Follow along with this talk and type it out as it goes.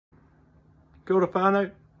Kia ora whānau,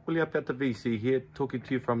 Willie Apiata VC here, talking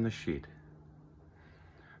to you from the shed.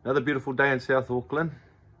 Another beautiful day in South Auckland,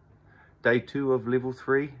 day 2 of level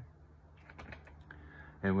 3,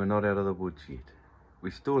 and we're not out of the woods yet.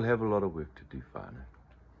 We still have a lot of work to do, whānau.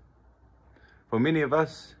 For many of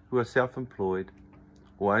us who are self-employed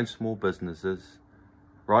or own small businesses,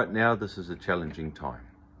 right now this is a challenging time.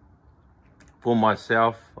 For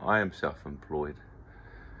myself, I am self-employed,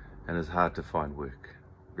 and it's hard to find work,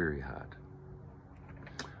 very hard.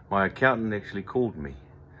 My accountant actually called me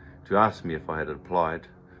to ask me if I had applied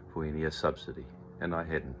for any subsidy, and I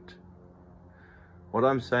hadn't. What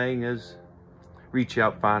I'm saying is, reach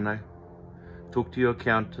out whānau, talk to your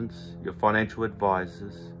accountants, your financial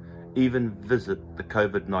advisors, even visit the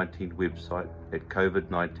COVID-19 website at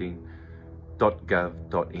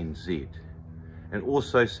covid19.gov.nz, and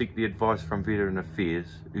also seek the advice from Veteran Affairs,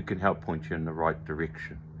 who can help point you in the right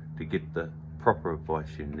direction to get the proper advice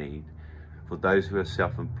you need for those who are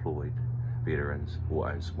self-employed, veterans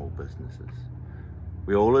or own small businesses.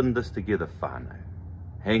 We're all in this together, whānau.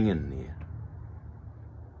 Hang in there.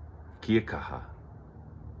 Kia kaha.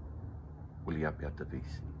 Willie Apiata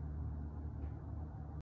VC.